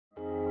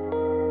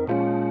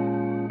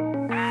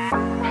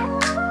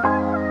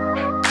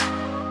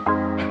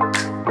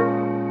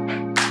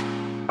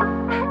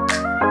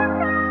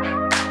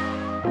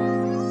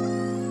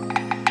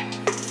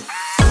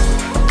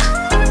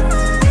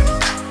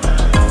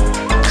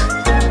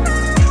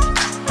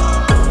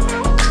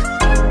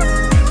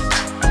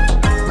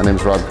My name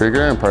is Rob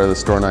Krieger. I'm part of the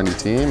Store 90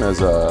 team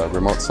as a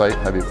remote site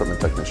heavy equipment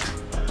technician.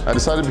 I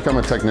decided to become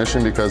a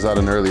technician because at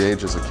an early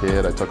age as a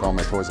kid, I took all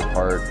my toys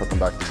apart, put them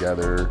back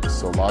together.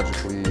 So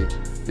logically,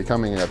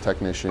 becoming a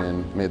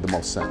technician made the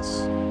most sense.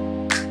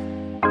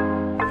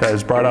 I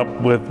was brought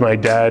up with my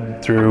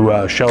dad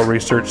through Shell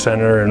Research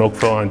Center in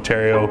Oakville,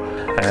 Ontario,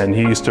 and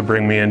he used to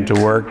bring me into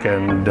work,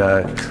 and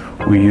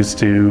we used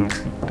to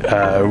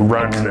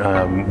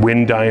run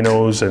wind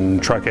dynos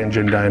and truck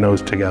engine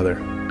dynos together.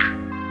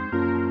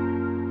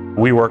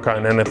 We work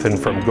on anything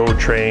from GO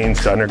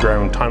trains to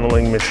underground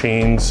tunneling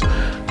machines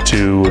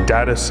to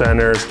data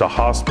centers to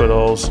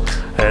hospitals,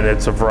 and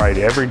it's a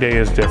variety. Every day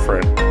is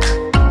different.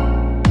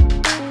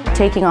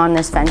 Taking on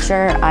this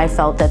venture, I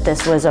felt that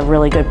this was a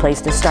really good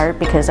place to start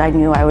because I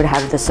knew I would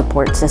have the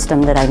support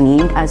system that I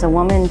need. As a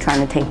woman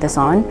trying to take this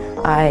on,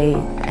 I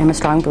am a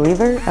strong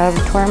believer of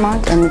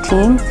Toromont and the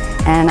team,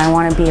 and I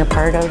want to be a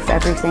part of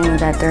everything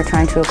that they're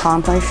trying to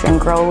accomplish and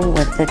grow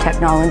with the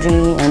technology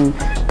and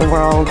the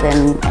world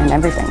and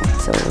everything.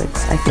 So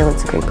I feel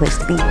it's a great place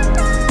to be.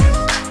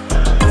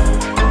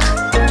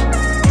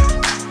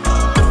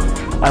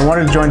 I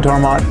wanted to join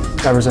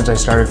Toromont ever since I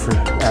started for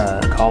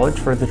college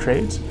for the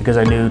trades because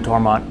I knew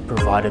Toromont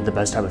provided the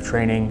best type of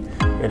training.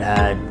 It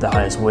had the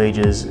highest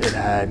wages, it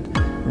had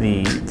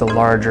the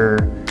larger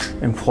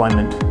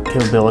employment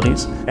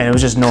capabilities, and it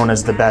was just known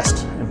as the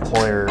best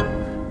employer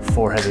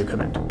for heavy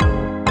equipment.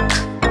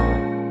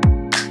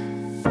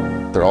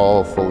 They're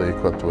all fully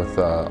equipped with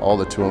all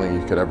the tooling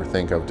you could ever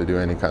think of to do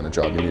any kind of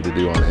job you need to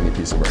do on any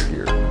piece of our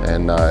gear.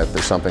 And if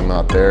there's something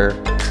not there,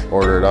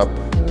 order it up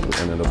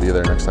and it'll be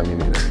there next time you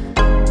need it.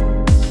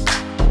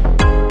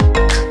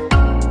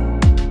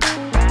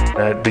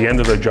 At the end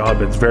of the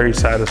job, it's very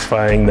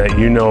satisfying that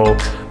you know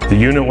the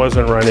unit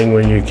wasn't running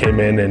when you came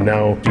in, and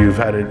now you've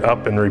had it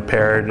up and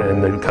repaired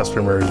and the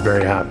customer is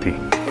very happy.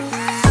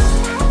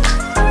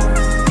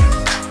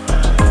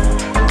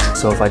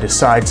 So if I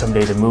decide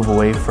someday to move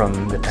away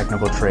from the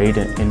technical trade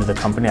into the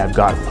company, I've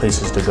got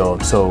places to go.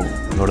 So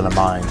I can go to the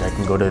mines, I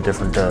can go to the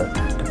different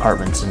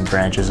departments and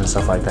branches and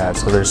stuff like that.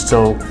 So there's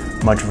so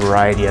much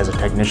variety as a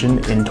technician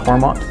in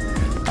Toromont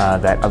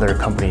that other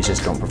companies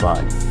just don't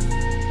provide.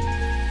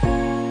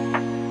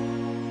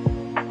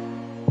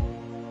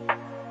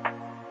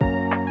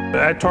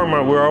 At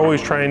Toromont, we're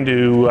always trying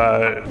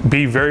to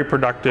be very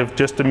productive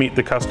just to meet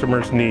the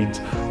customer's needs,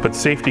 but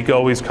safety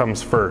always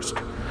comes first.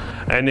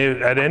 And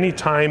at any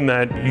time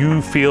that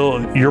you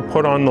feel you're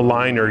put on the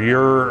line or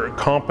your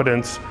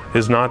competence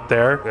is not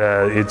there,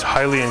 it's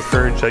highly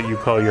encouraged that you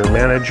call your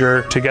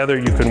manager. Together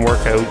you can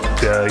work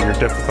out your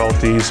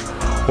difficulties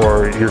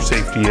or your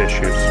safety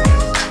issues.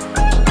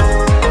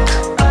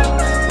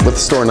 With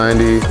Store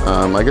 90,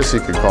 I guess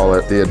you could call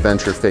it the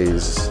adventure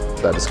phase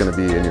that it's going to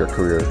be in your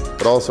career.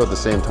 But also at the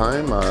same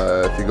time,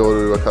 if you go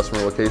to a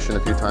customer location a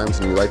few times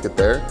and you like it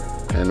there,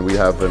 and we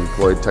have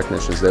employed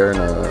technicians there and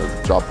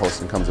a job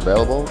posting comes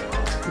available,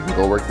 you can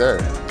go work there.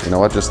 You know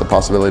what, just the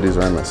possibilities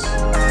are endless.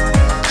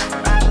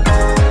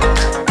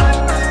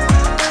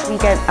 We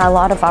get a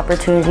lot of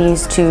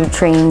opportunities to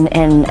train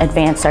and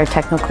advance our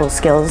technical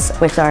skills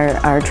with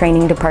our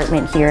training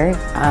department here.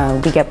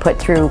 We get put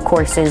through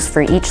courses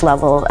for each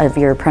level of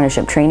your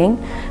apprenticeship training,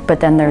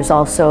 but then there's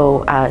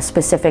also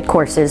specific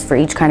courses for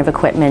each kind of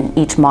equipment,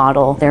 each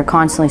model. They're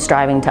constantly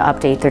striving to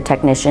update their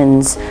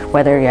technicians,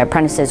 whether you're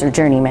apprentices or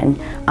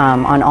journeymen,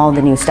 on all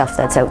the new stuff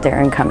that's out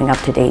there and coming up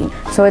to date.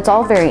 So it's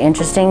all very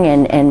interesting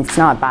and it's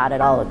not bad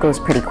at all. It goes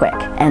pretty quick.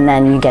 And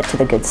then you get to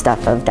the good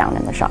stuff of down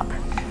in the shop.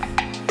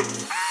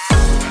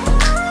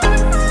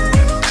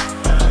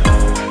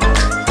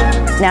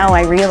 Now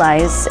I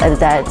realize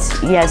that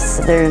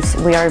yes,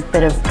 we are a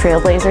bit of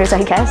trailblazers,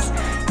 I guess.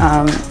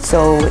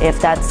 So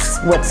if that's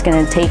what's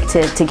going to take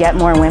to get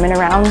more women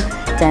around,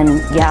 then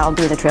yeah, I'll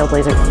be the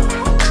trailblazer.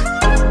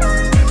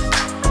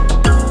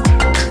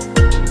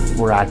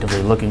 We're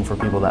actively looking for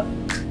people that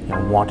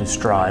want to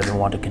strive and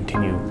want to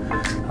continue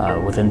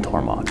within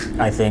Toromont.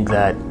 I think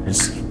that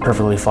it's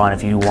perfectly fine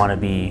if you want to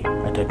be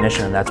a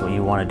technician and that's what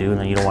you want to do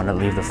and then you don't want to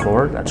leave the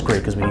floor. That's great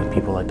because we need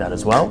people like that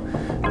as well.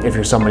 If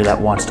you're somebody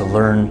that wants to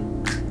learn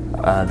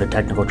the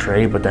technical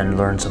trade but then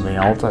learn something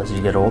else as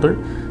you get older,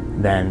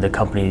 then the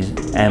company's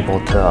ample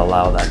to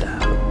allow that to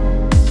happen.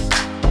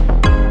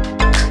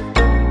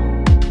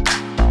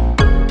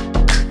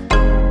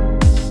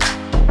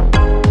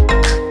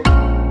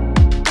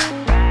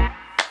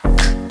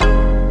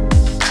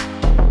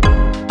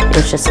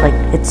 It's just like,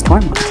 it's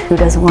Toromont. Who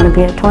doesn't want to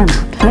be at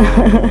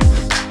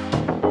Toromont?